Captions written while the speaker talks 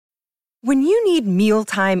When you need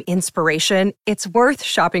mealtime inspiration, it's worth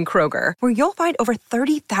shopping Kroger, where you'll find over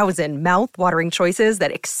 30,000 mouth-watering choices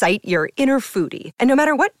that excite your inner foodie. And no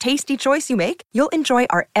matter what tasty choice you make, you'll enjoy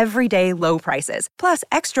our everyday low prices, plus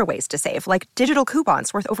extra ways to save, like digital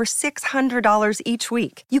coupons worth over $600 each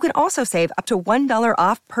week. You can also save up to $1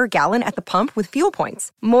 off per gallon at the pump with fuel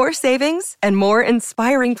points. More savings and more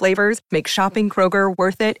inspiring flavors make shopping Kroger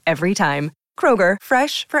worth it every time. Kroger,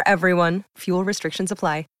 fresh for everyone. Fuel restrictions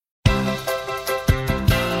apply.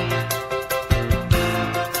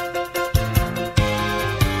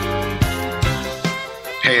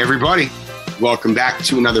 Hey, everybody. Welcome back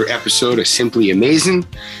to another episode of Simply Amazing.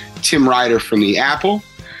 Tim Ryder from The Apple.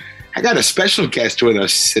 I got a special guest with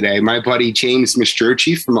us today, my buddy James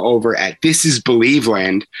Mastrucci from over at This Is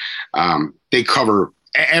Believeland. They cover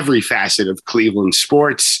every facet of Cleveland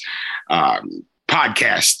sports,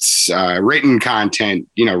 podcasts, written content,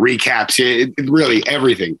 recaps, really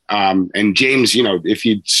everything. And James, if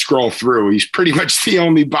you scroll through, he's pretty much the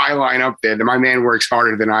only byline up there. My man works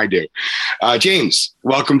harder than I do. James,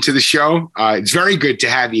 welcome to the show. It's very good to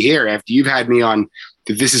have you here after you've had me on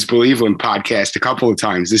the This Is Believeland podcast a couple of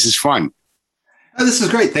times. This is fun. Oh, this is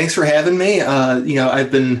great. Thanks for having me.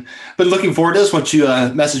 I've been looking forward to this once you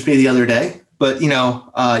messaged me the other day. But,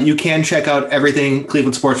 you can check out everything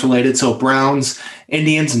Cleveland sports related. So Browns,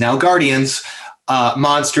 Indians, now Guardians,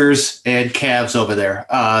 Monsters, and Cavs over there.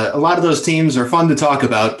 A lot of those teams are fun to talk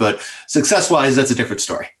about, but success-wise, that's a different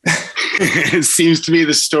story. It seems to be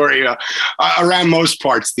the story around most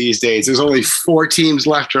parts these days. There's only 4 teams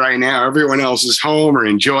left right now. Everyone else is home or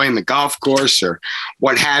enjoying the golf course or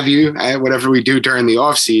what have you, whatever we do during the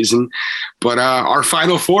off season. But our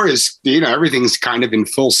Final Four is, everything's kind of in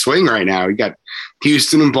full swing right now. We got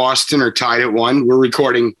Houston and Boston are tied at 1. We're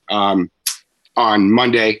recording on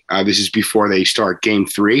Monday. This is before they start Game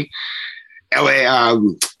 3.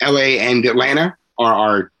 LA and Atlanta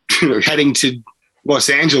are heading to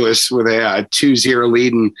Los Angeles with a 2-0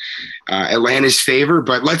 lead in Atlanta's favor.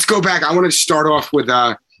 But let's go back. I want to start off with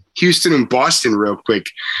Houston and Boston real quick.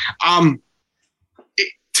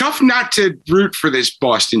 Tough not to root for this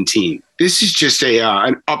Boston team. This is just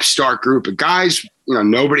an upstart group of guys.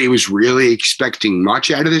 Nobody was really expecting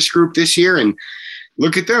much out of this group this year. And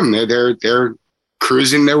look at them. They're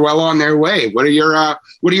cruising. They're well on their way. What are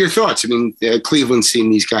your thoughts? I mean, Cleveland's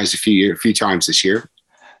seen these guys a few times this year.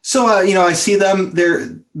 So, I see them. They're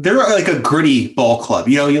like a gritty ball club.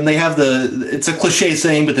 They have it's a cliche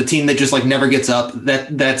saying, but the team that just never gets up,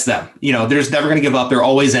 that's them. They're just never going to give up. They're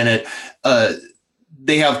always in it.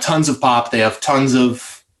 They have tons of pop. They have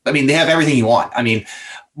they have everything you want. I mean,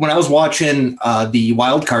 when I was watching the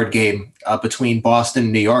wild card game between Boston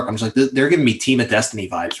and New York, I'm just like, they're giving me Team of Destiny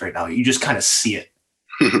vibes right now. You just kind of see it.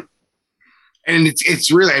 And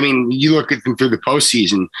it's really, you look at them through the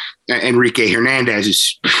postseason. Enrique Hernandez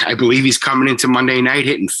is, I believe he's coming into Monday night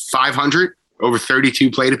hitting 500 over 32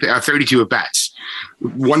 at bats,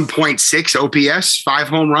 1.6 OPS, 5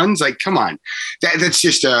 home runs. Come on, that's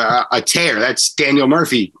just a tear. That's Daniel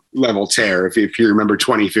Murphy level tear. If you remember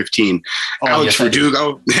 2015, Alex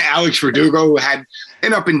Verdugo had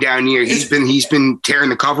an up and down year. He's been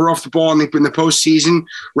tearing the cover off the ball in the postseason.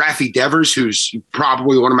 Rafi Devers, who's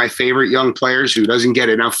probably one of my favorite young players, who doesn't get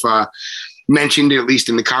enough mentioned, at least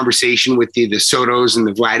in the conversation with the Sotos and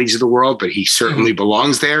the Vladdies of the world, but he certainly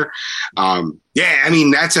belongs there.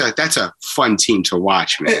 That's a fun team to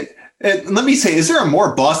watch, man. Let me say, is there a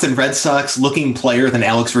more Boston Red Sox looking player than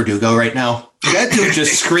Alex Verdugo right now? That dude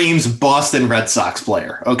just screams Boston Red Sox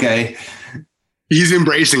player. Okay. He's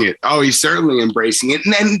embracing it. Oh, he's certainly embracing it.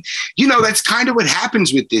 And then, that's kind of what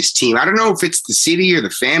happens with this team. I don't know if it's the city or the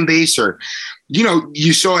fan base or,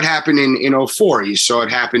 you saw it happen in 2004. You saw it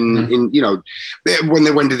happen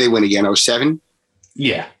when did they win again? 2007?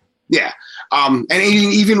 Yeah. Yeah. And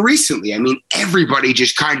even recently, everybody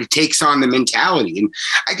just kind of takes on the mentality. And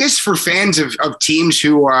I guess for fans of teams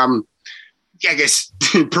who,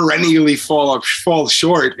 perennially fall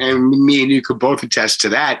short, and me and you could both attest to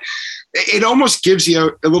that, it almost gives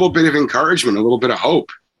you a little bit of encouragement, a little bit of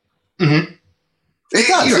hope. Mm-hmm.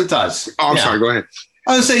 It does. Oh, I'm sorry. Go ahead.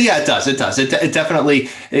 I would say, yeah, it does. It does. It definitely,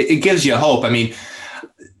 it gives you hope.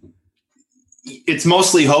 It's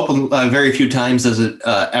mostly hope. Very few times does it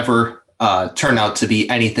ever turn out to be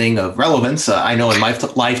anything of relevance. I know in my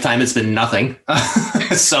lifetime, it's been nothing.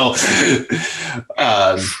 So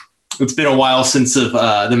it's been a while since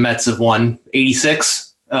the Mets have won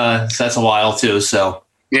 86. So that's a while too. So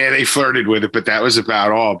yeah, they flirted with it, but that was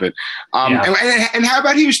about all. But and how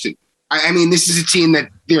about Houston? This is a team that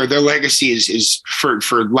their legacy is for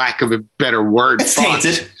lack of a better word, it's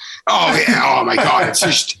tainted. Oh yeah! Oh my God! It's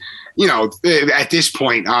just at this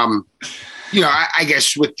point, I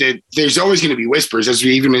guess there's always going to be whispers, as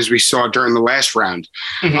we saw during the last round.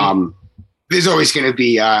 Mm-hmm. There's always going to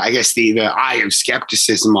be, I guess, the eye of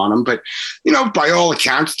skepticism on them. But, by all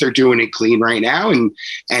accounts, they're doing it clean right now.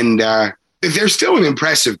 And they're still an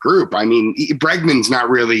impressive group. I mean, Bregman's not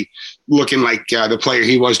really looking like the player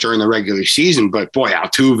he was during the regular season. But, boy,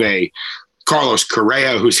 Altuve, Carlos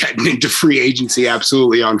Correa, who's heading into free agency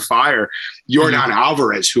absolutely on fire, Yordan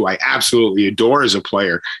Alvarez, who I absolutely adore as a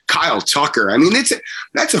player, Kyle Tucker. I mean,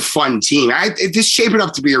 that's a fun team. It's shaping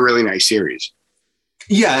up to be a really nice series.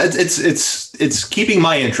 Yeah, it's keeping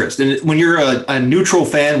my interest. And when you're a neutral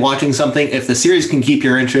fan watching something, if the series can keep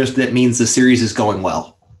your interest, that means the series is going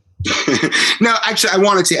well. No, actually, I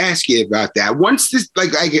wanted to ask you about that. Once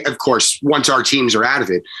our teams are out of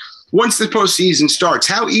it, once the postseason starts,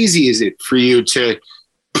 how easy is it for you to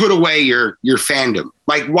put away your fandom,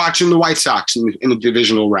 like watching the White Sox in the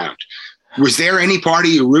divisional round? Was there any part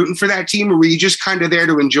of you rooting for that team, or were you just kind of there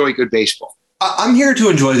to enjoy good baseball? I'm here to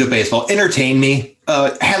enjoy good baseball. Entertain me.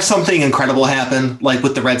 Have something incredible happen, like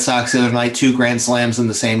with the Red Sox the other night, 2 grand slams in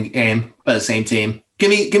the same game by the same team. Give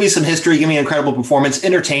me some history. Give me an incredible performance.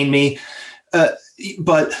 Entertain me.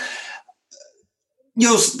 But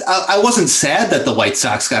I wasn't sad that the White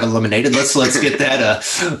Sox got eliminated. Let's get that.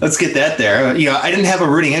 Let's get that there. I didn't have a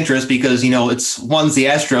rooting interest because it's one's the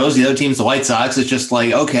Astros, the other team's the White Sox. It's just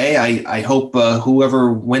like, okay, I hope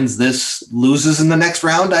whoever wins this loses in the next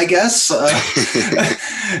round, I guess.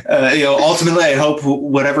 Ultimately, I hope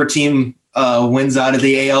whatever team wins out of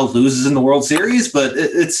the AL loses in the World Series. But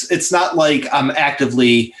it's not like I'm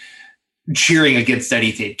actively cheering against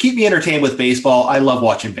anything. Keep me entertained with baseball. I love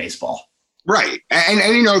watching baseball. Right. And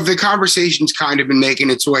the conversation's kind of been making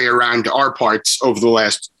its way around to our parts over the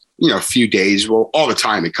last, few days. Well, all the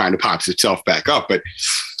time it kind of pops itself back up. But,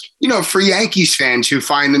 for Yankees fans who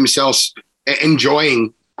find themselves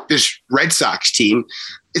enjoying this Red Sox team,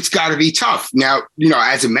 it's got to be tough. Now,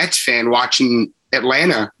 as a Mets fan, watching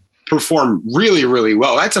Atlanta perform really, really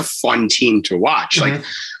well, that's a fun team to watch.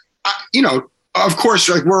 Mm-hmm. Like, of course,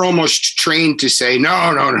 like we're almost trained to say,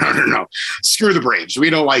 no. Screw the Braves. We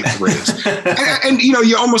don't like the Braves. and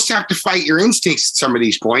you almost have to fight your instincts at some of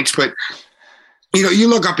these points. But, you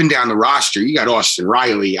look up and down the roster. You got Austin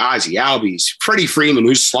Riley, Ozzie Albies, Freddie Freeman,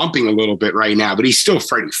 who's slumping a little bit right now, but he's still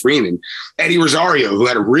Freddie Freeman. Eddie Rosario, who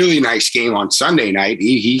had a really nice game on Sunday night.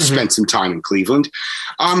 He spent some time in Cleveland.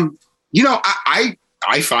 I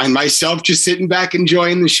find myself just sitting back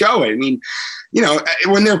enjoying the show. I mean,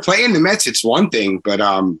 when they're playing the Mets, it's one thing, but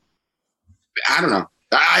I don't know.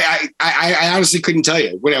 I honestly couldn't tell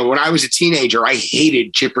you. When I was a teenager, I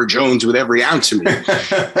hated Chipper Jones with every ounce of me,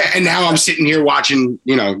 and now I'm sitting here watching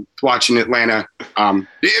Atlanta.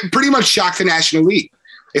 It pretty much shock the National League.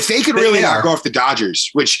 If they could really knock off the Dodgers,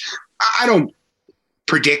 which I don't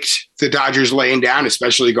predict the Dodgers laying down,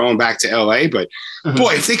 especially going back to LA, but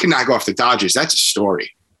boy, if they can knock off the Dodgers, that's a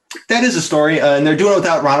story. That is a story, and they're doing it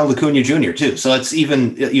without Ronald Acuna Jr. too, so it's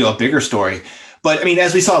even a bigger story. But I mean,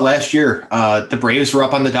 as we saw last year, the Braves were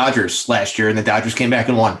up on the Dodgers last year, and the Dodgers came back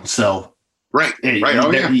and won. So right.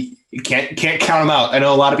 You can't count them out. I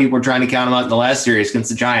know a lot of people were trying to count them out in the last series against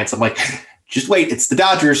the Giants. I'm like, just wait, it's the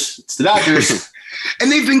Dodgers. It's the Dodgers.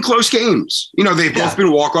 And they've been close games. They've both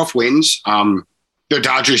been walk-off wins. The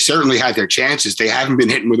Dodgers certainly had their chances. They haven't been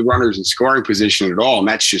hitting with runners in scoring position at all, and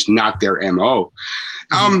that's just not their MO.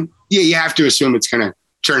 You have to assume it's going to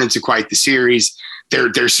turn into quite the series.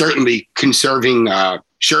 They're certainly conserving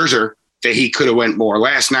Scherzer. That he could have went more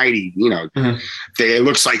last night. It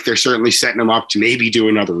looks like they're certainly setting him up to maybe do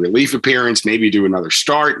another relief appearance, maybe do another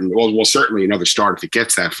start, and well, certainly another start if it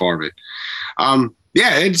gets that far of it.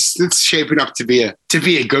 It's shaping up to be a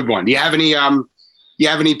good one. Do you have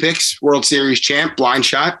any picks? World Series champ, blind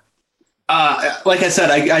shot? Like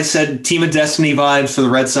I said Team of Destiny vibes for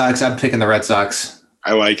the Red Sox. I'm picking the Red Sox.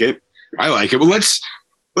 I like it. Well,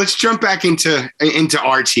 let's jump back into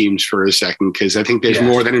our teams for a second, because I think there's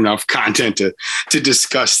more than enough content to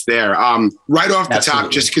discuss there. Right off the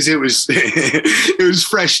top, just because it was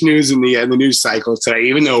fresh news in the news cycle today,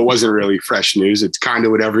 even though it wasn't really fresh news, it's kind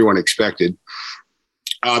of what everyone expected.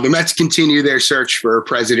 The Mets continue their search for a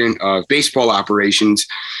president of baseball operations.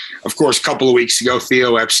 Of course, a couple of weeks ago,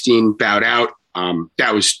 Theo Epstein bowed out.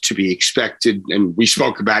 That was to be expected, and we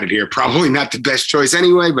spoke about it here. Probably not the best choice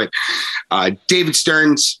anyway, but David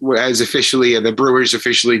Stearns has the Brewers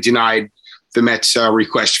officially denied the Mets'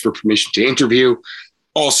 request for permission to interview.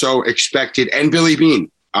 Also expected, and Billy Beane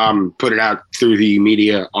put it out through the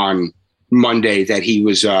media on Monday that he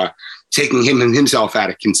was taking himself out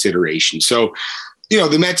of consideration. So,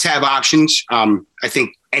 the Mets have options. I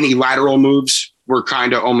think any lateral moves were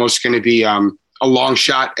kind of almost going to be a long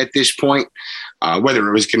shot at this point, whether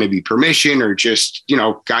it was going to be permission or just,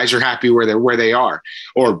 guys are happy where they are.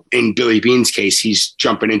 Or in Billy Beane's case, he's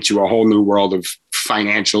jumping into a whole new world of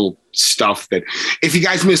financial stuff that, if you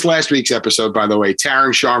guys missed last week's episode, by the way,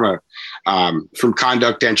 Taran Sharma from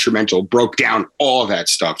Conduct Detrimental broke down all of that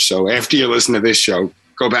stuff. So after you listen to this show,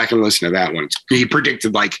 go back and listen to that one. He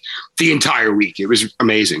predicted like the entire week. It was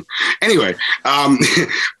amazing. Anyway,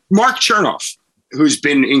 Mark Chernoff, who's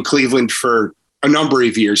been in Cleveland for a number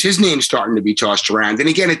of years, his name's starting to be tossed around. And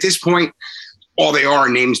again, at this point, all they are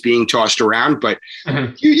names being tossed around, but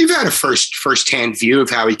you've had a first-hand view of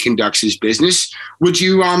how he conducts his business. Would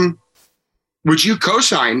you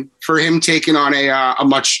co-sign for him taking on a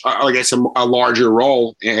much, I guess, a larger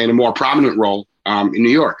role and a more prominent role in New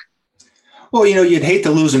York? Well, you'd hate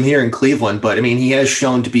to lose him here in Cleveland, but I mean, he has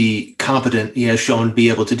shown to be competent. He has shown to be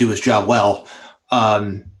able to do his job well.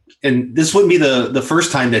 And this wouldn't be the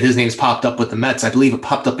first time that his name's popped up with the Mets. I believe it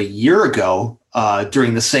popped up a year ago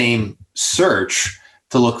during the same search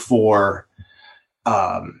to look for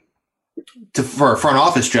a front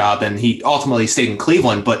office job, and he ultimately stayed in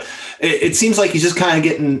Cleveland. But it seems like he's just kind of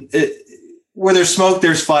getting where there's smoke,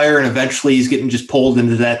 there's fire, and eventually he's getting just pulled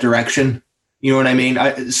into that direction. You know what I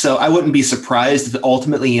mean? So I wouldn't be surprised if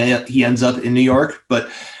ultimately he ends up in New York.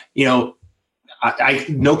 But I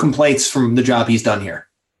no complaints from the job he's done here.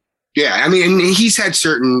 Yeah, I mean, he's had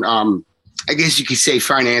certain, I guess you could say,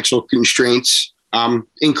 financial constraints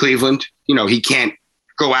in Cleveland. He can't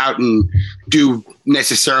go out and do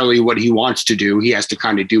necessarily what he wants to do. He has to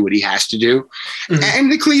kind of do what he has to do.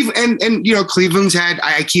 Mm-hmm. And Cleveland's had,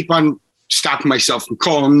 I keep on stopping myself from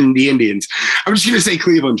calling them the Indians. I'm just going to say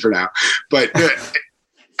Cleveland for now. But they've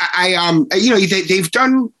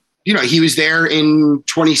done, he was there in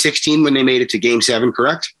 2016 when they made it to Game 7,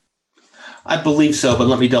 correct? I believe so, but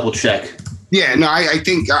let me double check. Yeah, no, I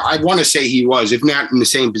think I want to say he was, if not in the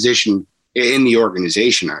same position in the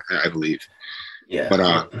organization, I believe. Yeah.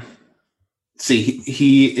 But see,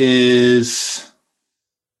 he is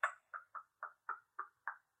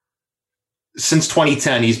since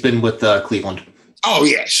 2010. He's been with Cleveland. Oh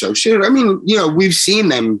yeah, so I mean, we've seen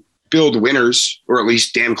them build winners, or at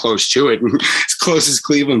least damn close to it, as close as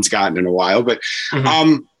Cleveland's gotten in a while. But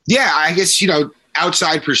yeah, I guess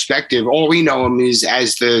outside perspective, all we know him is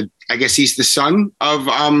as he's the son of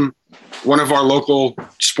one of our local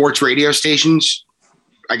sports radio stations,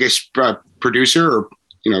 I guess, producer or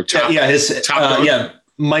top.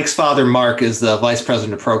 Mike's father, Mark, is the vice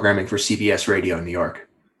president of programming for CBS Radio in New York.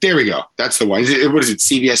 There we go. That's the one. What is it?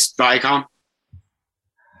 CBS Viacom?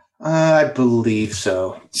 I believe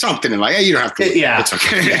so. Something like you don't have to. Yeah, it's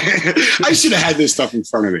okay. I should have had this stuff in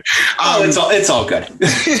front of me. It's all good.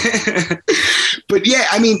 But yeah,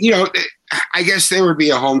 I mean, I guess there would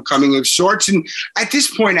be a homecoming of sorts. And at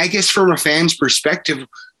this point, I guess from a fan's perspective,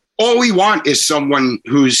 all we want is someone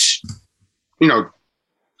who's,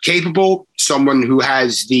 capable, someone who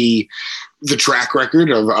has the track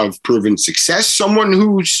record of proven success, someone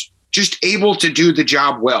who's just able to do the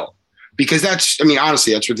job well. Because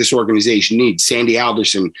honestly, that's what this organization needs. Sandy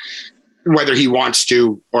Alderson, whether he wants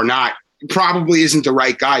to or not, probably isn't the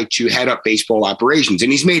right guy to head up baseball operations.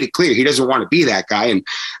 And he's made it clear he doesn't want to be that guy. And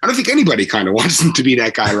I don't think anybody kind of wants him to be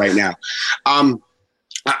that guy right now.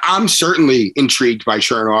 I'm certainly intrigued by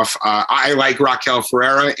Chernoff. I like Raquel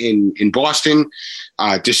Ferreira in Boston,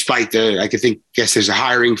 despite guess there's a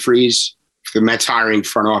hiring freeze for the Mets hiring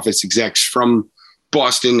front office execs from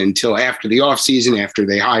Boston until after the offseason, after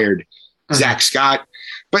they hired Zach Scott.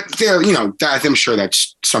 But I'm sure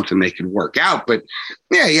that's something they could work out. But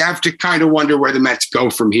yeah, you have to kind of wonder where the Mets go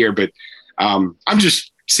from here. But I'm just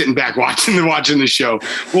sitting back watching the show.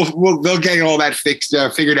 They'll get all that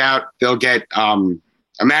figured out. They'll get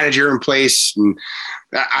a manager in place, and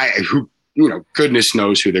goodness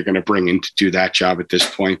knows who they're going to bring in to do that job at this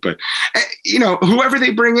point. But whoever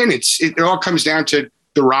they bring in, it all comes down to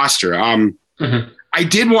the roster. I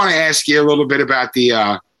did want to ask you a little bit about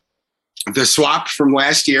the swap from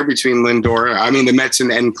last year between the Mets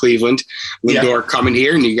and Cleveland. Lindor coming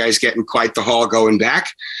here, and you guys getting quite the haul going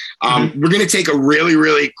back. We're going to take a really,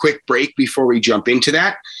 really quick break before we jump into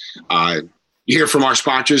that. Hear from our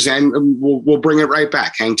sponsors, and we'll bring it right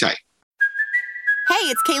back. Hang tight. Hey,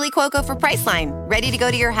 it's Kaylee Cuoco for Priceline. Ready to go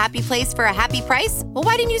to your happy place for a happy price? Well,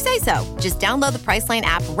 why didn't you say so? Just download the Priceline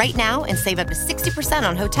app right now and save up to 60%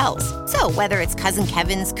 on hotels. So whether it's Cousin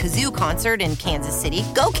Kevin's Kazoo Concert in Kansas City,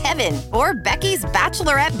 go Kevin, or Becky's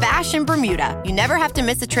Bachelorette Bash in Bermuda, you never have to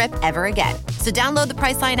miss a trip ever again. So download the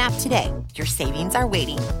Priceline app today. Your savings are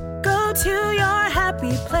waiting. Go to your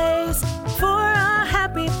happy place for a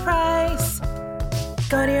happy price.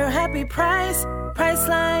 Go to your happy price,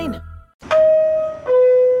 Priceline.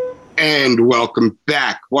 And welcome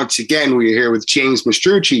back. Once again, we're here with James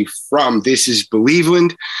Mastrucci from This Is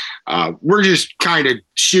Believeland. We're just kind of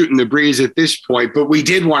shooting the breeze at this point, but we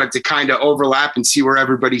did want it to kind of overlap and see where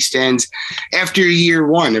everybody stands after year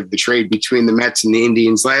one of the trade between the Mets and the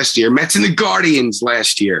Indians last year. Mets and the Guardians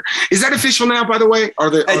last year. Is that official now, by the way?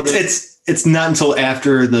 It's not until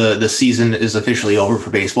after the season is officially over for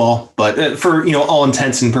baseball, but for all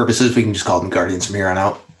intents and purposes, we can just call them Guardians from here on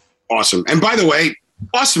out. Awesome. And by the way,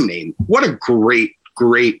 awesome name. What a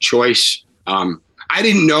great choice. I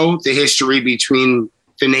didn't know the history between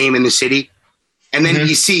the name and the city. And then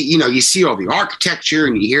you see all the architecture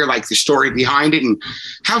and you hear like the story behind it. And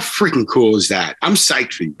how freaking cool is that? I'm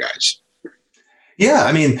psyched for you guys. Yeah,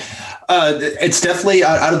 I mean, it's definitely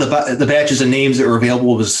out of the batches of names that were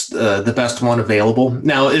available was the best one available.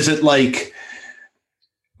 Now, is it like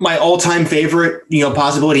my all-time favorite,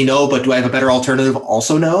 possibility? No, but do I have a better alternative?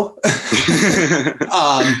 Also, no.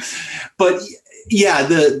 But yeah,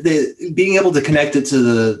 the being able to connect it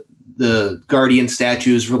to the Guardian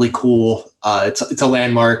statue is really cool. It's a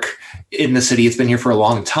landmark in the city. It's been here for a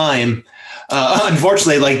long time.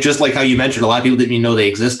 Unfortunately, just like how you mentioned, a lot of people didn't even know they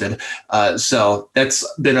existed. So that's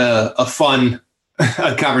been a fun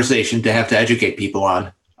conversation to have to educate people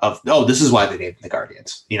on. This is why they named the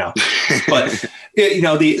Guardians, But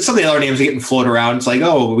some of the other names are getting floated around. It's like,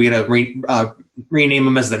 we're gonna rename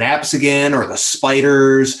them as the Naps again, or the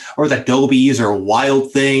Spiders, or the Dobies, or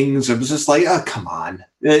Wild Things. It was just like, oh, come on,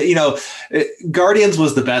 Guardians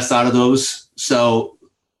was the best out of those. So.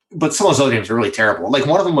 But some of those other names are really terrible. Like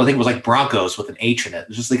one of them, I think, was like Broncos with an H in it.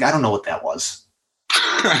 It's just like, I don't know what that was.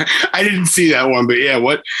 I didn't see that one, but yeah,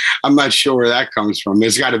 I'm not sure where that comes from.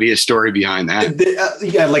 There's got to be a story behind that.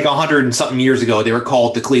 Like 100 and something years ago, they were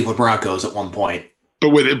called the Cleveland Broncos at one point. But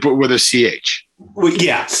with a CH. Well,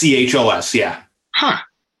 yeah, CHOS, yeah. Huh.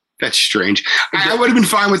 That's strange. I would have been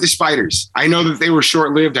fine with the Spiders. I know that they were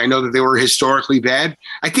short-lived. I know that they were historically bad.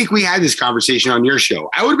 I think we had this conversation on your show.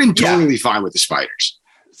 I would have been totally fine with the Spiders.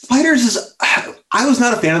 Spiders I was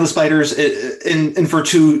not a fan of the Spiders and for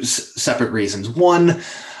two separate reasons. One,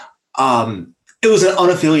 it was an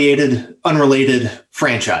unaffiliated, unrelated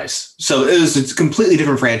franchise. So it's a completely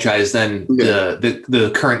different franchise than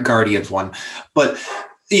the current Guardians one. But,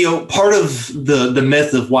 part of the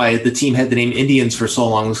myth of why the team had the name Indians for so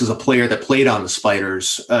long, this was a player that played on the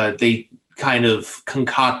Spiders. They kind of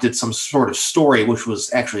concocted some sort of story, which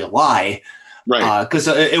was actually a lie. Right, because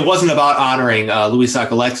it wasn't about honoring Luis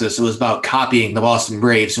Alexis. It was about copying the Boston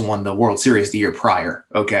Braves who won the World Series the year prior.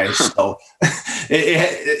 Okay, so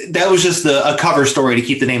that was just a cover story to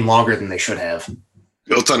keep the name longer than they should have.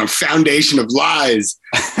 Built on a foundation of lies.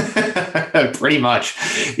 Pretty much.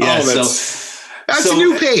 Yeah. That's a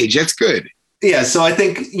new page. That's good. Yeah. So I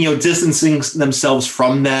think distancing themselves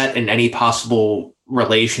from that and any possible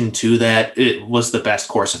relation to that, it was the best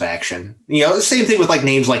course of action. The same thing with like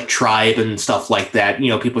names like Tribe and stuff like that.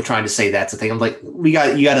 People trying to say that's a thing. I'm like, you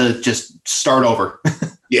got to just start over.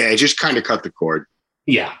 Yeah, just kind of cut the cord.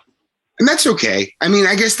 Yeah. And that's okay. I mean,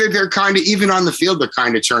 I guess they're kind of, even on the field, they're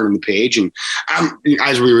kind of turning the page. And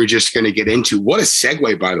as we were just going to get into, what a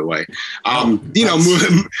segue, by the way.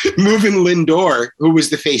 Moving Lindor, who was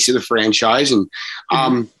the face of the franchise, and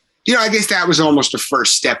I guess that was almost a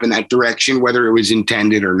first step in that direction, whether it was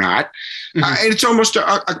intended or not. And it's almost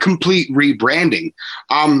a complete rebranding.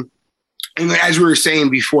 And as we were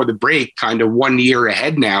saying before the break, kind of 1 year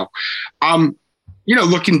ahead now,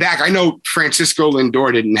 looking back, I know Francisco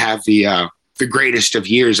Lindor didn't have the greatest of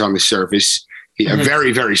years on the surface. A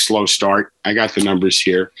very, very slow start. I got the numbers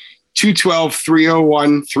here. 212,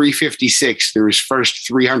 301, 356 through his first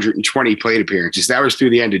 320 plate appearances. That was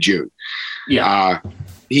through the end of June. Yeah.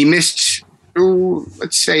 He missed,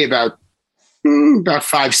 let's say about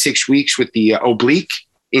 5-6 weeks with the oblique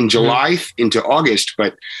in July into August.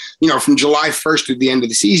 But, from July 1st to the end of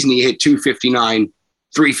the season, he hit 259,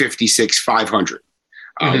 356, 500.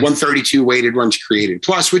 132 weighted runs created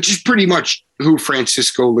plus, which is pretty much who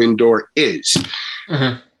Francisco Lindor is.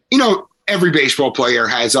 Every baseball player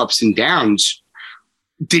has ups and downs.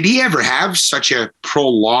 Did he ever have such a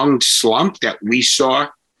prolonged slump that we saw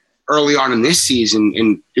early on in this season?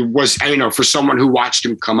 And it was, for someone who watched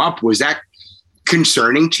him come up, was that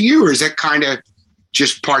concerning to you, or is that kind of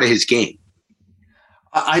just part of his game?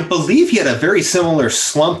 I believe he had a very similar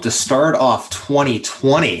slump to start off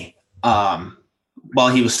 2020 while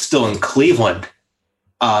he was still in Cleveland.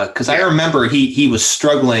 Because I remember he was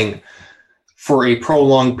struggling for a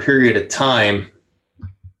prolonged period of time.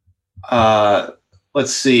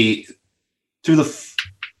 Let's see, through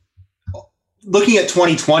looking at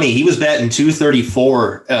 2020, he was batting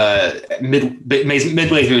 234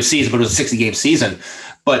 midway through the season, but it was a 60-game season.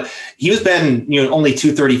 But he was batting, only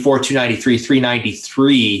 234, 293,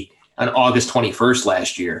 393 on August 21st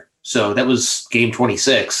last year. So that was game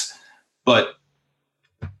 26. But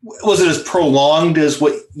was it as prolonged as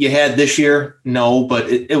what you had this year? No,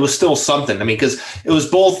 but it was still something. I mean, because it was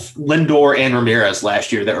both Lindor and Ramirez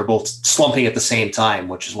last year that were both slumping at the same time,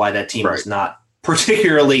 which is why that team was not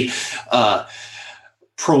particularly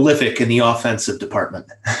prolific in the offensive department.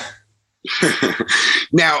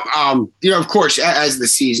 Now, of course, as the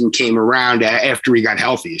season came around, after he got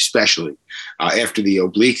healthy, especially after the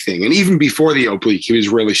oblique thing, and even before the oblique, he was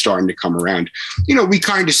really starting to come around. We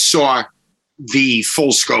kind of saw the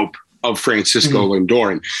full scope of Francisco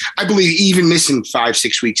Lindor. And I believe even missing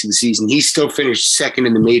 5-6 weeks of the season, he still finished second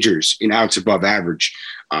in the majors in outs above average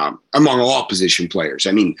among all position players.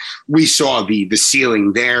 I mean, we saw the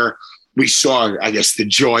ceiling there. We saw, I guess, the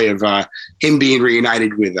joy of him being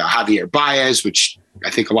reunited with Javier Baez, which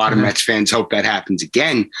I think a lot of Mets fans hope that happens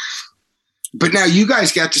again. But now you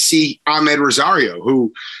guys got to see Amed Rosario,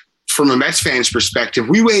 who, from a Mets fan's perspective,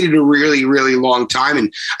 we waited a really, really long time.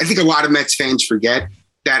 And I think a lot of Mets fans forget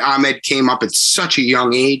that Amed came up at such a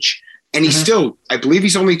young age. And he's still, I believe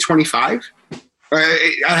he's only 25.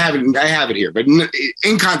 I have it here, but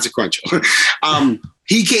inconsequential.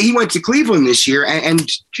 He went to Cleveland this year,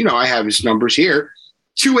 and I have his numbers here: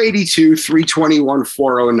 282, 321,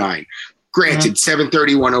 409. Granted,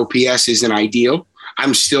 731 OPS isn't ideal.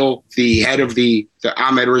 I'm still the head of the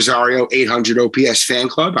Amed Rosario 800 OPS fan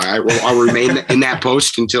club. I'll remain in that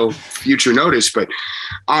post until future notice. But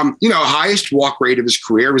highest walk rate of his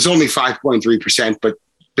career was only 5.3%, but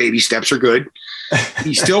baby steps are good.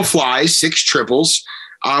 He still flies 6 triples.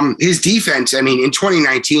 His defense, I mean, in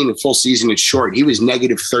 2019, the full season it's short. He was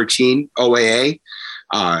negative 13 OAA.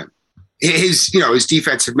 His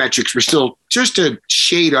defensive metrics were still just a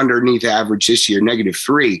shade underneath average this year, negative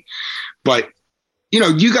 3. But,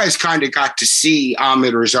 you guys kind of got to see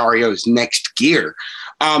Amed Rosario's next gear.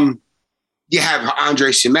 You have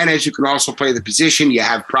Andrés Giménez, who can also play the position. You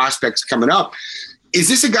have prospects coming up. Is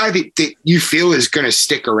this a guy that you feel is going to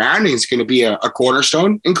stick around and is going to be a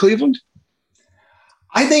cornerstone in Cleveland?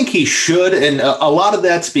 I think he should. And a lot of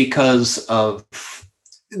that's because of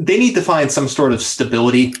they need to find some sort of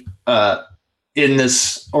stability in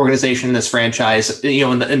this organization, in this franchise,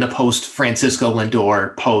 in the post Francisco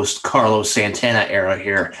Lindor, post Carlos Santana era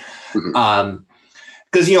here.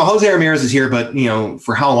 Because, Jose Ramirez is here, but,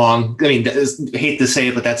 for how long? I mean, I hate to say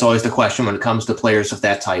it, but that's always the question when it comes to players of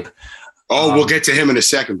that type. Oh, we'll get to him in a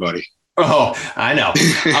second, buddy. Oh, I know.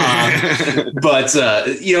 But,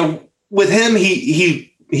 with him,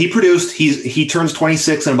 he produced, he turns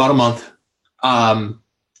 26 in about a month.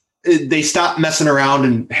 They stopped messing around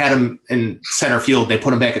and had him in center field. They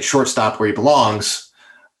put him back at shortstop where he belongs.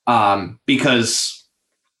 Because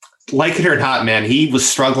like it or not, man, he was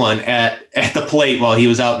struggling at the plate while he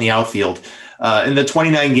was out in the outfield. In the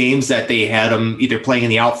 29 games that they had him either playing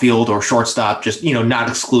in the outfield or shortstop, just, not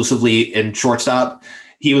exclusively in shortstop,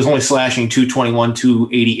 he was only slashing 221,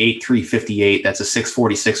 288, 358. That's a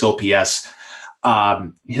 646 OPS.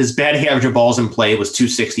 His batting average of balls in play was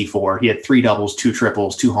 264. He had 3 doubles, 2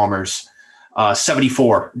 triples, 2 homers,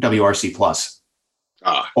 74 WRC plus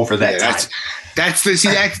over that time.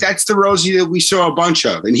 That's the Rosie that we saw a bunch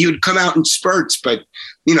of, and he would come out in spurts. But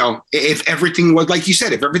if everything was like you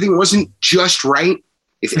said, if everything wasn't just right,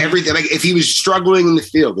 if everything if he was struggling in the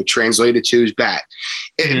field, it translated to his bat.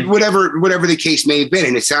 Whatever the case may have been,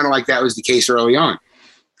 and it sounded like that was the case early on.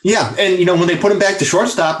 Yeah, and when they put him back to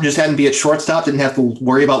shortstop, just had him be at shortstop, didn't have to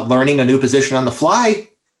worry about learning a new position on the fly.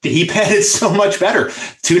 He batted so much better.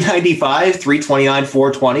 295, 329,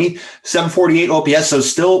 420, 748 OPS. So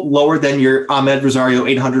still lower than your Amed Rosario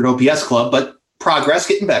 800 OPS club, but progress,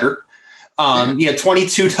 getting better. He had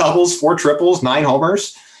 22 doubles, 4 triples, 9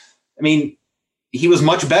 homers. I mean, he was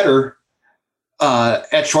much better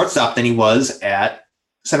at shortstop than he was at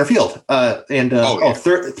center field.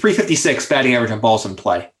 356 batting average on balls in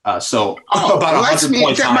play. About 100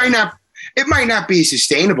 points. It might not be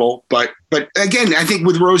sustainable, but again, I think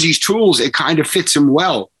with Rosie's tools, it kind of fits him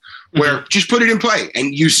well. Where just put it in play,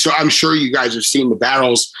 and I'm sure you guys have seen the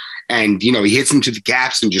barrels, and he hits them to the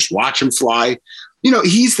gaps, and just watch him fly.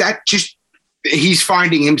 He's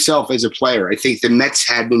finding himself as a player. I think the Mets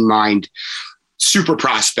had in mind super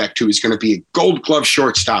prospect who is going to be a Gold Glove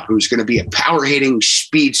shortstop, who's going to be a power hitting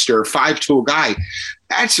speedster, 5-tool guy.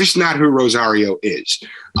 That's just not who Rosario is.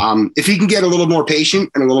 If he can get a little more patient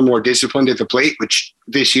and a little more disciplined at the plate, which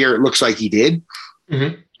this year it looks like he did,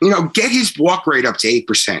 get his walk rate up to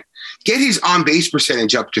 8%. get his on base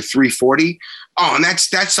percentage up to 340. Oh, and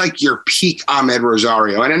that's like your peak Ahmed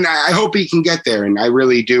Rosario. And I hope he can get there. And I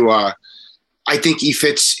really do. I think he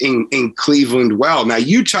fits in Cleveland well. Now,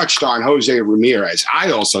 you touched on Jose Ramirez.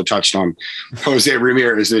 I also touched on Jose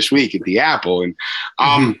Ramirez this week at the Apple. And,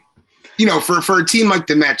 you know, for a team like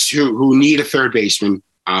the Mets who need a third baseman,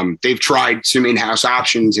 they've tried some in-house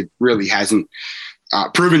options. It really hasn't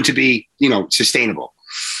proven to be, you know, sustainable.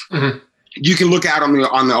 Mm-hmm. You can look out on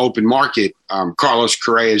the open market. Carlos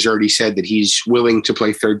Correa has already said that he's willing to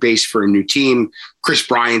play third base for a new team. Chris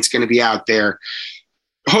Bryant's going to be out there.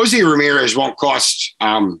 Jose Ramirez won't cost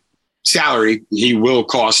salary. He will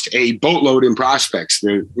cost a boatload in prospects.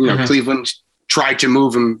 Cleveland tried to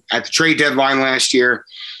move him at the trade deadline last year.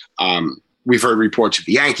 We've heard reports of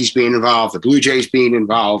the Yankees being involved, the Blue Jays being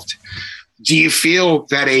involved. Do you feel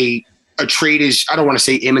that a trade is, I don't want to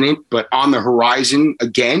say imminent, but on the horizon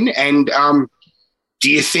again? And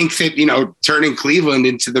do you think that, you know, turning Cleveland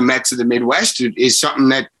into the Mets of the Midwest is something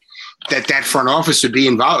that front office would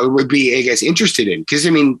be I guess, interested in? Because,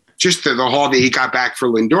 I mean, just the haul that he got back for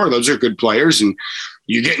Lindor, those are good players, and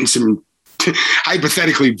you're getting some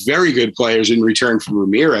hypothetically very good players in return from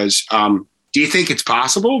Ramirez. Do you think it's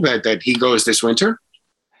possible that he goes this winter?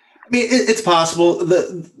 I mean, it's possible.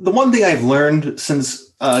 The one thing I've learned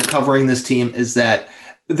since covering this team is that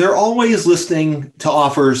they're always listening to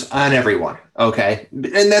offers on everyone. Okay.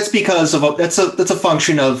 And that's because that's a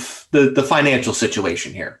function of the financial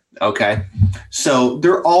situation here. Okay. So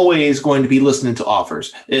they're always going to be listening to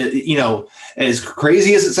offers. You know, as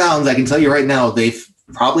crazy as it sounds, I can tell you right now, they've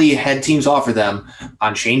probably had teams offer them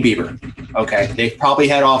on Shane Bieber. Okay. They've probably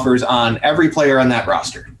had offers on every player on that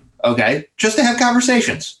roster. Okay. Just to have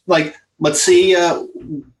conversations. Like, let's see,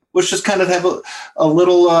 let's just kind of have a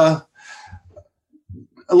little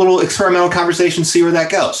experimental conversation, see where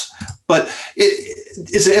that goes. But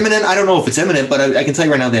is it imminent? I don't know if it's imminent, but I can tell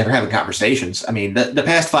you right now they're having conversations. I mean, the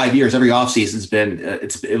past 5 years, every offseason has been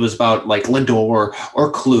it was about like Lindor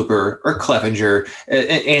or Kluber or Clevenger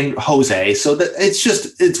and Jose. So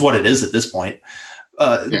it's what it is at this point.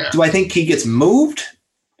 Do I think he gets moved?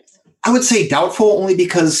 I would say doubtful, only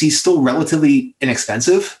because he's still relatively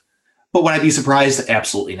inexpensive. But would I be surprised?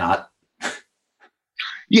 Absolutely not.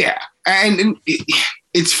 Yeah, and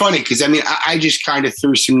it's funny because, I mean, I just kind of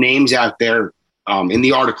threw some names out there in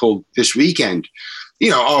the article this weekend. You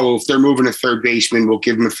know, if they're moving a third baseman, we'll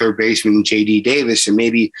give them a third baseman, J.D. Davis, and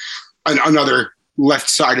maybe another left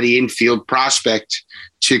side of the infield prospect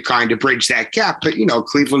to kind of bridge that gap. But, you know,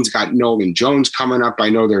 Cleveland's got Nolan Jones coming up. I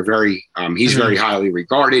know they're he's very highly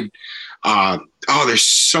regarded. There's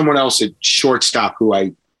someone else at shortstop who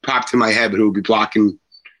I popped in my head, but who will be blocking.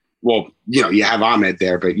 Well, you know, you have Ahmed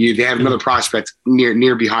there, but they have another prospect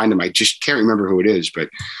near behind him. I just can't remember who it is, but,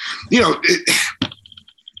 you know,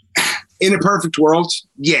 in a perfect world,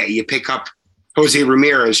 yeah, you pick up Jose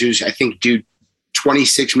Ramirez, who's, I think, due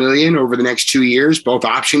 $26 million over the next 2 years, both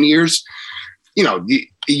option years. You know,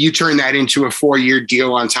 you turn that into a 4-year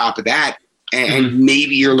deal on top of that, and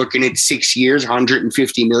maybe you're looking at 6 years,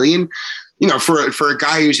 $150 million. You know, for a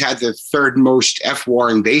guy who's had the third most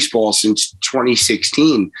FWAR in baseball since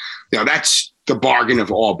 2016, you know, that's the bargain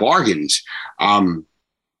of all bargains.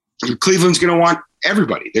 Cleveland's going to want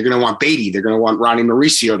everybody. They're going to want Beatty. They're going to want Ronnie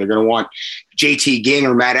Mauricio. They're going to want JT Ginn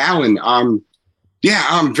or Matt Allen. Yeah,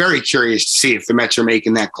 I'm very curious to see if the Mets are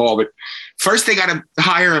making that call. But first, they got to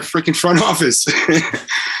hire a freaking front office.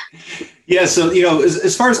 Yeah, so, you know,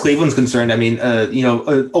 as far as Cleveland's concerned, I mean,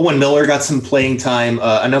 Owen Miller got some playing time.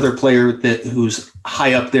 Another player who's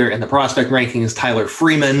high up there in the prospect ranking is Tyler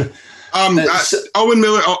Freeman. Owen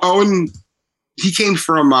Miller, he came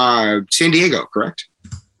from San Diego, correct?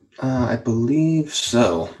 I believe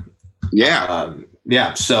so. Yeah.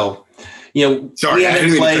 So, you know, sorry, I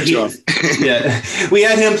didn't mean to cut you off. We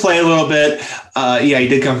had him play a little bit. He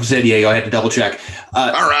did come from San Diego. I had to double check.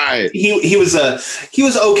 All right. He was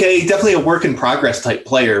okay. Definitely a work in progress type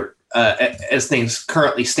player as things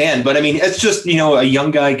currently stand. But I mean, it's just, you know, a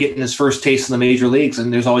young guy getting his first taste in the major leagues,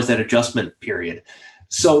 and there's always that adjustment period.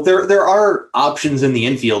 So there are options in the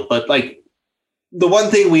infield, but like, the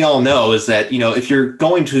one thing we all know is that, you know, if you're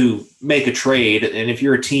going to make a trade and if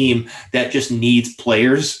you're a team that just needs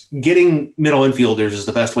players, getting middle infielders is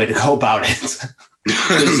the best way to go about it.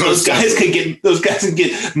 those guys can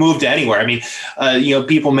get moved anywhere. I mean, you know,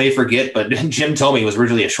 people may forget, but Jim Thome was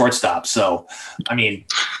originally a shortstop. So, I mean,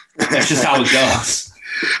 that's just how it goes.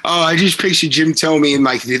 Oh, I just pictured Jim Thome in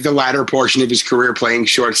like the latter portion of his career playing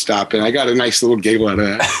shortstop, and I got a nice little giggle out of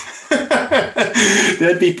that.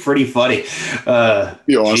 That'd be pretty funny.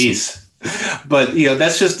 Be awesome. Geez. But, you know,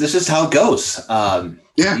 that's just how it goes.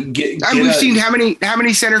 Yeah, we've seen how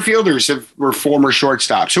many center fielders were former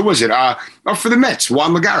shortstops. Who was it? For the Mets,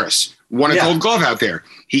 Juan Lagares won a Gold Glove out there.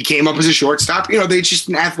 He came up as a shortstop. They just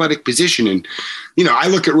an athletic position, and I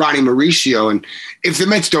look at Ronnie Mauricio, and if the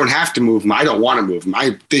Mets don't have to move him, I don't want to move him.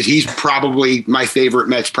 He's probably my favorite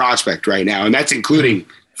Mets prospect right now, and that's including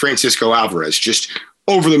Francisco Alvarez. Just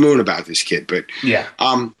over the moon about this kid, but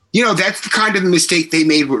that's the kind of mistake they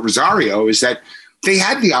made with Rosario, is that they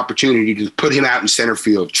had the opportunity to put him out in center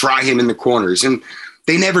field, try him in the corners, and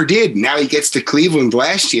they never did. Now he gets to Cleveland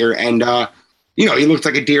last year, and he looked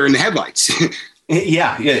like a deer in the headlights.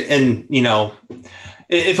 Yeah, and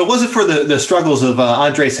if it wasn't for the struggles of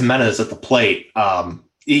Andres Jimenez at the plate,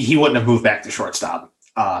 he wouldn't have moved back to shortstop,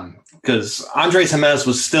 because Andres Jimenez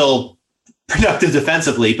was still productive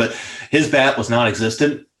defensively, but his bat was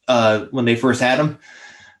non-existent when they first had him.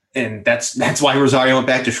 And that's why Rosario went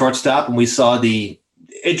back to shortstop, and we saw the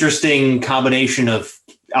interesting combination of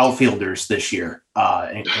outfielders this year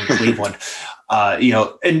in Cleveland.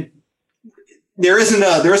 And there isn't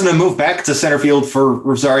a move back to center field for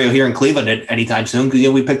Rosario here in Cleveland anytime soon, because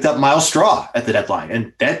we picked up Miles Straw at the deadline,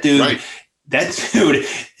 and that dude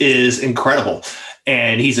is incredible.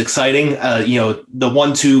 And he's exciting. The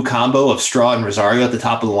 1-2 combo of Straw and Rosario at the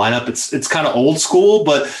top of the lineup, it's kind of old school,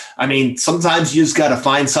 but I mean, sometimes you just got to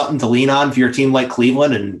find something to lean on for your team like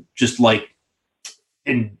Cleveland, and just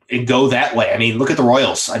and go that way. I mean, look at the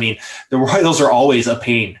Royals. I mean, the Royals are always a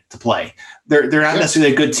pain to play. They're not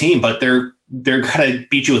necessarily a good team, but they're going to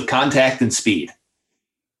beat you with contact and speed.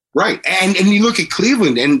 Right. And you look at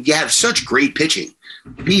Cleveland, and you have such great pitching.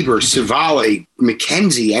 Bieber, Savale,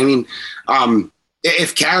 McKenzie. I mean,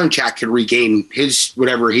 if Karinchak could regain his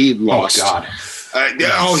whatever he lost. Oh,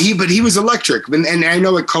 God. But he was electric. And I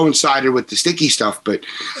know it coincided with the sticky stuff, but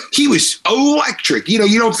he was electric. You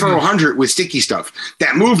don't throw 100 with sticky stuff.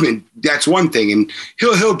 That movement, that's one thing, and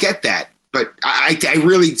he'll get that. But I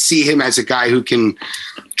really see him as a guy who can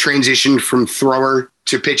transition from thrower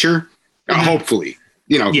to pitcher, hopefully.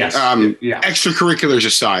 Yes. Extracurriculars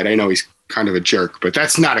aside, I know he's kind of a jerk, but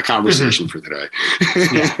that's not a conversation for today.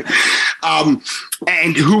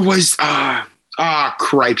 And who was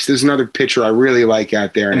cripes? There's another pitcher I really like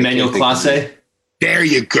out there. Emmanuel Clase. There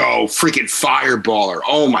you go. Freaking fireballer.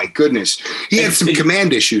 Oh my goodness. He had some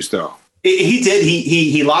command issues though. He did.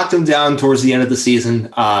 He locked him down towards the end of the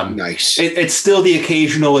season. Nice. It's still the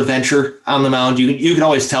occasional adventure on the mound. You can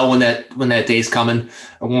always tell when that day's coming,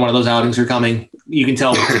 or when one of those outings are coming. You can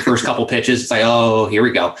tell with the first couple pitches. It's like, oh, here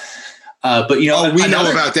we go. But we know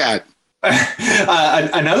about that.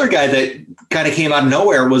 Another guy that kind of came out of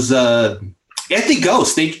nowhere was Anthony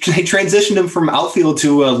Ghost. They transitioned him from outfield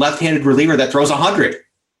to a left-handed reliever that throws 100.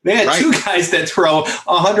 They had two guys that throw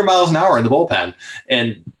 100 miles an hour in the bullpen,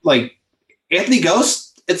 and Anthony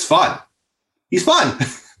Ghost, it's fun. He's fun.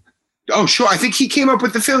 Oh, sure. I think he came up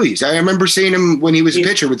with the Phillies. I remember seeing him when he was a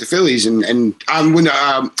pitcher with the Phillies, and when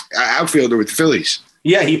outfielder with the Phillies.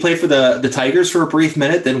 Yeah, he played for the Tigers for a brief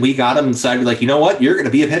minute. Then we got him and decided, you know what? You're going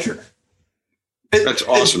to be a pitcher. That's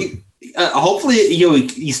awesome. Hopefully,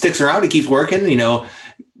 he sticks around. He keeps working.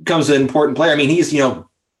 Becomes an important player. I mean, he's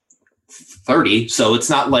 30, so it's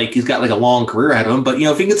not like he's got a long career ahead of him. But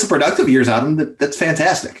if he can get some productive years out of him, that's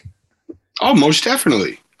fantastic. Oh, most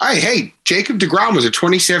definitely. Hey, Jacob deGrom was a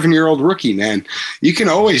 27-year-old rookie, man. You can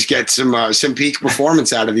always get some peak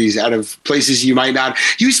performance out of places you might not.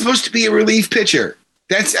 He was supposed to be a relief pitcher.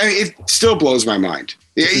 It still blows my mind.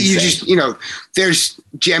 You just, there's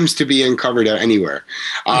gems to be uncovered anywhere.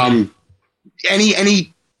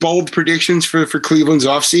 Any bold predictions for Cleveland's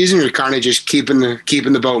offseason, or kind of just keeping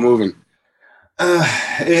the boat moving?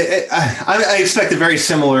 I expect a very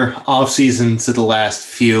similar offseason to the last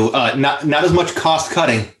few. Not as much cost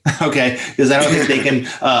cutting, okay? Because I don't think they can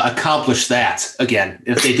accomplish that again.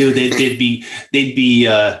 If they do, they'd be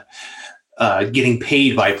getting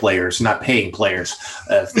paid by players, not paying players,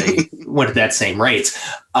 if they went at that same rate.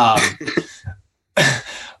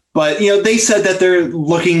 But they said that they're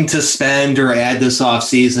looking to spend or add this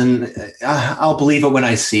offseason. I'll believe it when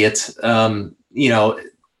I see it.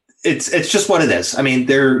 It's just what it is. I mean,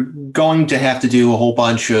 they're going to have to do a whole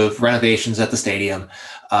bunch of renovations at the stadium.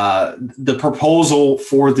 The proposal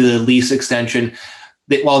for the lease extension,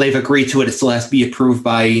 while they've agreed to it, it still has to be approved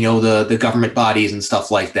by, the government bodies and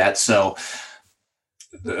stuff like that. So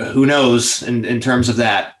who knows in terms of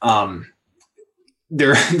that?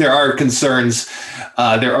 There are concerns.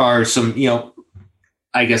 There are some,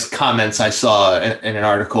 I guess, comments I saw in an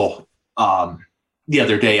article the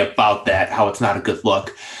other day about that, how it's not a good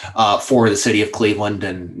look for the city of Cleveland,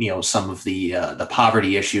 and some of the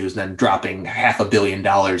poverty issues, and then dropping $500 million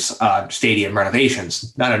on stadium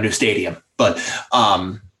renovations, not a new stadium, but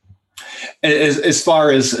as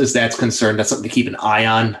far as that's concerned, that's something to keep an eye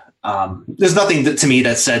on. There's nothing to me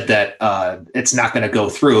that said that it's not going to go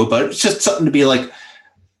through, but it's just something to be like,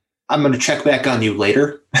 I'm going to check back on you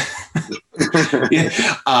later. Yeah.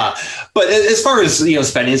 But as far as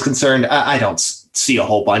spending is concerned, I don't see a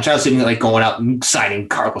whole bunch. I was thinking like going out and signing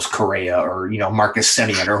Carlos Correa or Marcus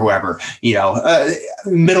Semien or whoever.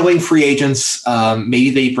 Middling free agents. Maybe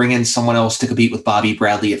they bring in someone else to compete with Bobby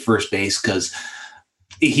Bradley at first base, because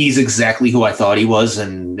he's exactly who I thought he was,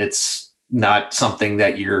 and it's not something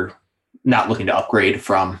that you're not looking to upgrade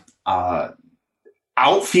from.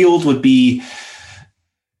 Outfield would be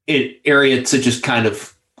an area to just kind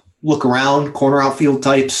of look around, corner outfield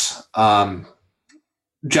types.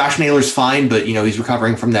 Josh Naylor's fine, but he's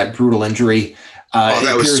recovering from that brutal injury.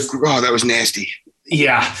 That was nasty.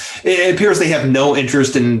 Yeah, it appears they have no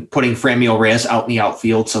interest in putting Franmil Reyes out in the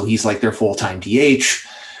outfield, so he's like their full-time DH.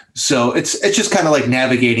 So it's just kind of like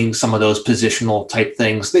navigating some of those positional type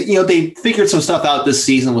things. That they figured some stuff out this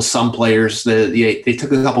season with some players. They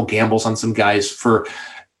took a couple gambles on some guys for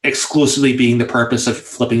exclusively being the purpose of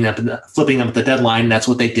flipping them at the deadline. That's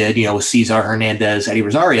what they did, with Cesar Hernandez, Eddie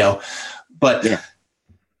Rosario. But yeah.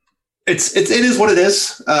 It is what it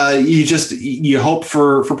is. You hope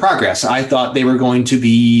for progress. I thought they were going to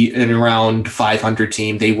be an around 500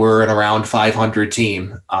 team. They were an around 500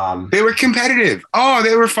 team. They were competitive. Oh,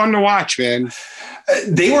 they were fun to watch, man.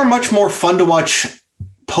 They were much more fun to watch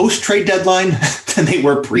post-trade deadline than they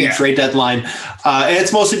were pre-trade deadline. And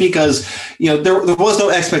it's mostly because, there was no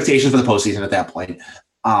expectation for the postseason at that point.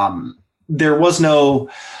 There was no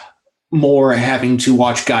more having to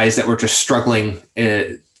watch guys that were just struggling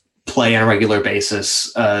play on a regular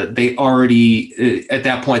basis. They already, at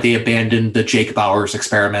that point, they abandoned the Jake Bauers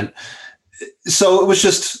experiment. So it was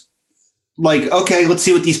just like, okay, let's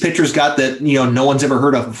see what these pitchers got that, no one's ever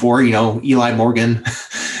heard of before, Eli Morgan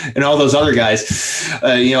and all those other guys.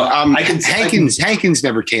 Hankins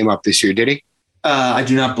never came up this year, did he? I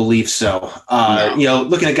do not believe so. No.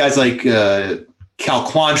 Looking at guys like Cal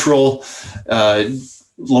Quantrill,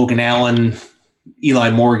 Logan Allen,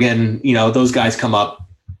 Eli Morgan, those guys come up.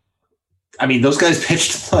 I mean, those guys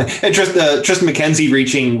pitched and Tristan McKenzie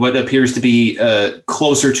reaching what appears to be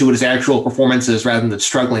closer to his actual performances rather than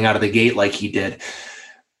struggling out of the gate like he did.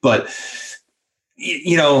 But,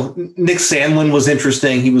 Nick Sandlin was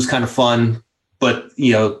interesting. He was kind of fun, but,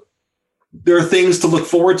 there are things to look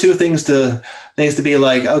forward to, things to be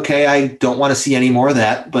like, okay, I don't want to see any more of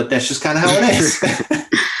that, but that's just kind of how it is.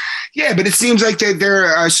 Yeah, but it seems like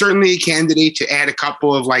they're certainly a candidate to add a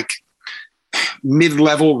couple of like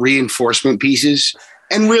mid-level reinforcement pieces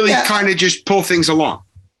and really kind of just pull things along.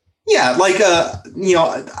 Yeah, like,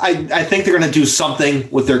 I think they're going to do something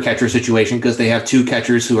with their catcher situation, because they have two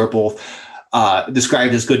catchers who are both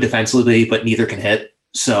described as good defensively, but neither can hit.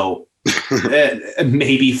 So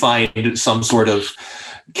maybe find some sort of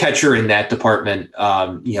catcher in that department.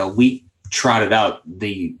 We trotted out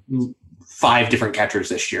the 5 different catchers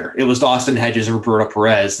this year. It was Austin Hedges and Roberto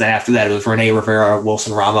Perez. Then after that, it was Rene Rivera,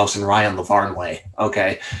 Wilson Ramos, and Ryan Lavarnway.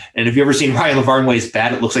 Okay. And if you've ever seen Ryan Lavarnway's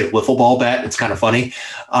bat, it looks like a wiffle ball bat. It's kind of funny.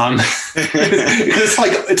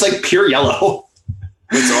 It's like pure yellow.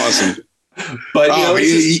 That's awesome. But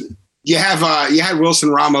you had Wilson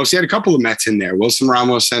Ramos. You had a couple of Mets in there. Wilson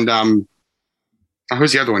Ramos and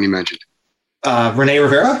who's the other one you mentioned? Rene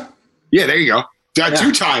Rivera. Yeah, there you go.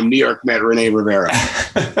 Two-time New York Met Rene Rivera.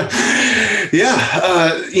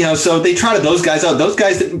 So they trotted those guys out. Those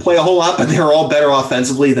guys didn't play a whole lot, but they were all better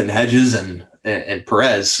offensively than Hedges and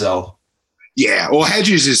Perez. So, yeah, well,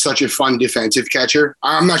 Hedges is such a fun defensive catcher.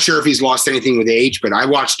 I'm not sure if he's lost anything with age, but I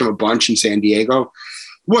watched him a bunch in San Diego.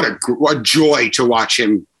 What a joy to watch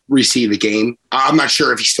him receive a game. I'm not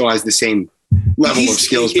sure if he still has the same level of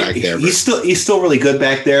skills back there. He's still really good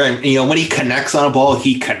back there, and when he connects on a ball,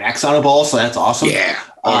 so that's awesome. Yeah.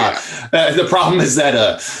 The problem is that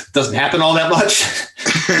doesn't happen all that much.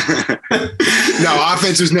 No,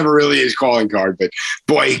 offense was never really his calling card, but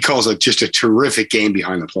boy, he calls just a terrific game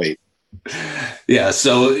behind the plate. Yeah,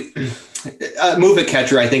 so move at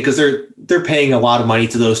catcher, I think, because they're paying a lot of money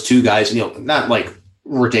to those two guys. Not like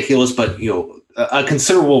ridiculous, but a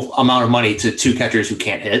considerable amount of money to two catchers who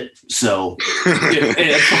can't hit. So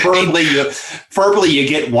preferably you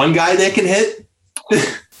get one guy that can hit.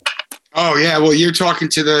 Oh yeah, well, you're talking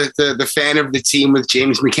to the fan of the team with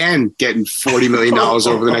James McCann getting $40 million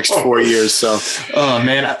over the next 4 years. So, oh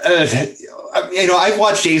man, I've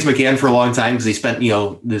watched James McCann for a long time because he spent,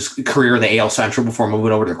 this career in the AL Central before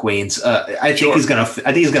moving over to Queens. I think he's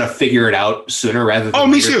gonna figure it out sooner rather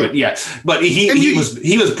than later. Me too. But yeah, but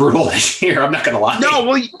he was brutal this year. I'm not gonna lie. No,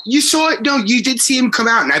 well, you saw it. No, you did see him come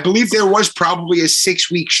out, and I believe there was probably a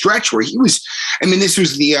 6-week stretch where he was. I mean, this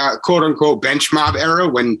was the quote unquote bench mob era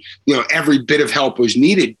when every bit of help was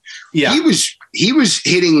needed. Yeah, he was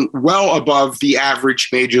hitting well above the average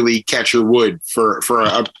major league catcher would for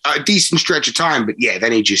a decent stretch of time. But yeah,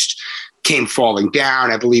 then he just came falling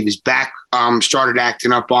down. I believe his back started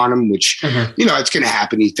acting up on him, which, it's going to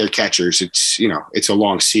happen. They're catchers. It's, it's a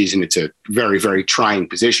long season. It's a very, very trying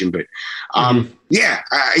position. But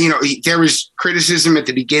there was criticism at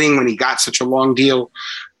the beginning when he got such a long deal.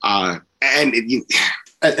 And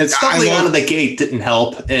stumbling out of the gate didn't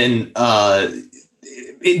help. And,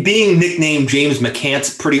 it being nicknamed James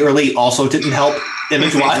McCants pretty early also didn't help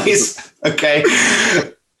image-wise. Okay.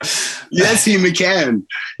 Yes, he McCann.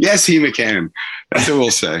 That's what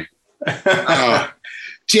we'll say.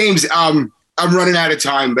 James, I'm running out of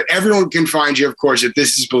time, but everyone can find you, of course, at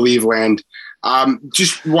This Is Believe Land.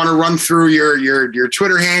 Just want to run through your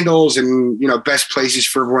Twitter handles and, best places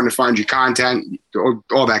for everyone to find your content,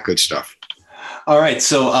 all that good stuff. All right.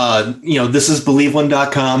 So,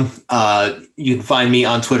 thisisbelieveland.com. You can find me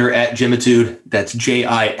on Twitter at Jimmitude. That's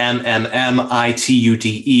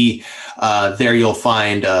JIMMMITUDE. There you'll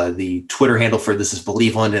find the Twitter handle for This Is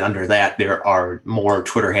Believeland. And under that, there are more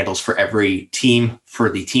Twitter handles for every team for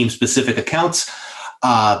the team specific accounts.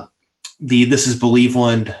 The This Is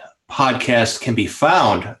Believeland podcast can be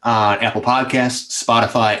found on Apple Podcasts,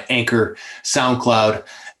 Spotify, Anchor, SoundCloud,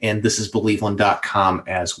 and thisisbelieveland.com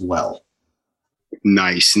as well.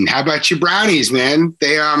 Nice. And how about your Brownies, man?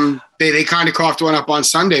 They kind of coughed one up on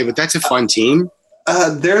Sunday, but that's a fun team.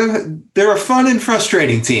 They're a fun and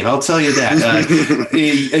frustrating team. I'll tell you that.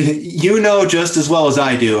 Just as well as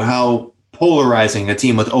I do how polarizing a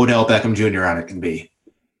team with Odell Beckham Jr. on it can be.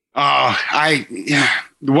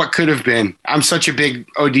 What could have been? I'm such a big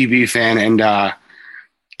ODB fan,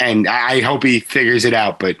 and I hope he figures it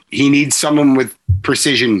out. But he needs someone with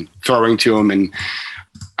precision throwing to him, and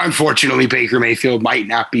unfortunately, Baker Mayfield might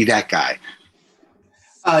not be that guy.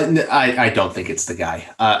 I don't think it's the guy.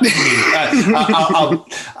 I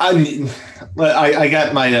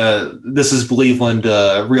got my This Is Believeland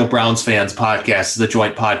Real Browns Fans podcast, the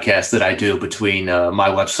joint podcast that I do between my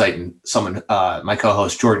website and my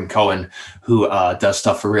co-host Jordan Cohen, who does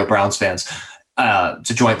stuff for Real Browns Fans. It's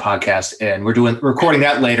a joint podcast, and we're recording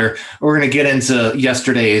that later. We're going to get into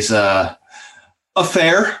yesterday's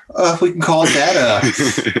affair, if we can call it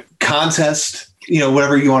that, contest,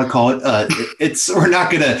 whatever you want to call it. We're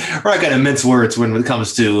not gonna mince words when it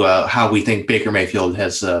comes to how we think Baker Mayfield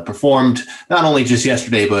has performed, not only just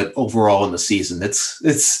yesterday but overall in the season. It's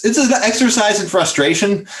an exercise in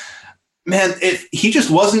frustration, man. If he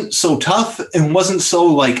just wasn't so tough and wasn't so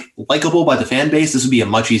likable by the fan base, this would be a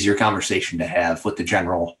much easier conversation to have with the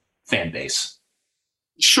general fan base.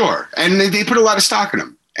 Sure, and they put a lot of stock in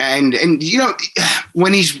him. And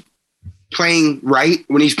when he's playing right,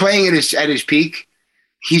 when he's playing at his peak,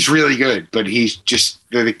 he's really good. But he's just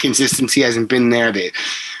the consistency hasn't been there. The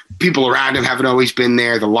people around him haven't always been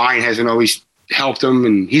there. The line hasn't always helped him.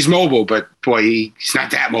 And he's mobile, but boy, he's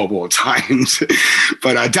not that mobile at times.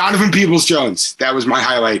 But Donovan Peoples-Jones, that was my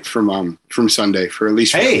highlight from Sunday for at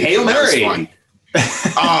least. Hey, Hail Mary!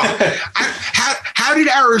 How did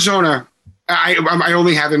Arizona? I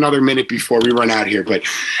only have another minute before we run out here, but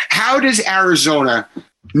how does Arizona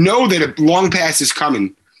know that a long pass is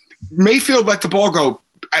coming? Mayfield let the ball go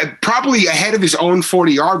probably ahead of his own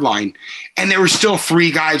 40-yard line, and there were still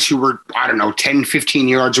three guys who were, 10, 15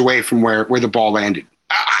 yards away from where the ball landed.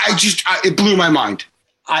 It blew my mind.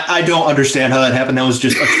 I don't understand how that happened. That was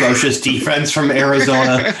just atrocious defense from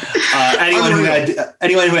Arizona. Anyone who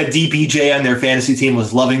had DPJ on their fantasy team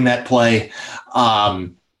was loving that play.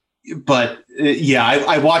 But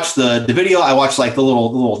I watched the video. I watched the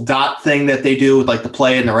little dot thing that they do with the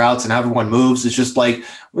play and the routes and how everyone moves. It's just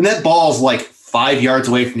when that ball's 5 yards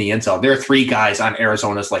away from the end zone, there are three guys on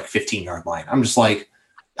Arizona's 15-yard line. I'm just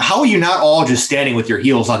how are you not all just standing with your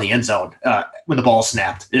heels on the end zone when the ball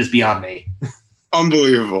snapped? It is beyond me.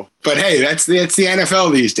 Unbelievable. But hey, that's the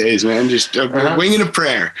NFL these days, man. Just a wing and a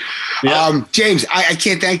prayer. Yeah. James, I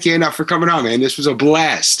can't thank you enough for coming on, man. This was a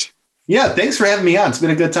blast. Yeah, thanks for having me on. It's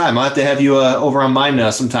been a good time. I'll have to have you over on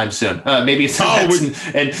mine sometime soon. Maybe it's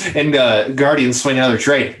and Guardians swing another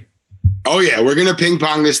trade. Oh, yeah. We're going to ping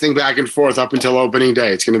pong this thing back and forth up until opening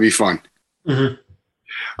day. It's going to be fun. Mm-hmm.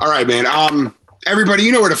 All right, man. Everybody,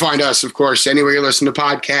 you know where to find us, of course. Anywhere you listen to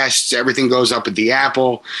podcasts, everything goes up at the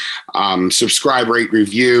Apple. Subscribe, rate,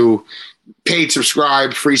 review. paid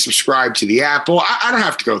subscribe, free subscribe to the Apple. I don't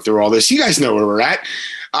have to go through all this. You guys know where we're at.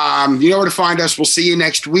 You know where to find us. We'll see you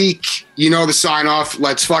next week. You know the sign off.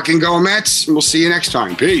 Let's fucking go Mets. And we'll see you next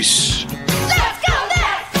time. Peace.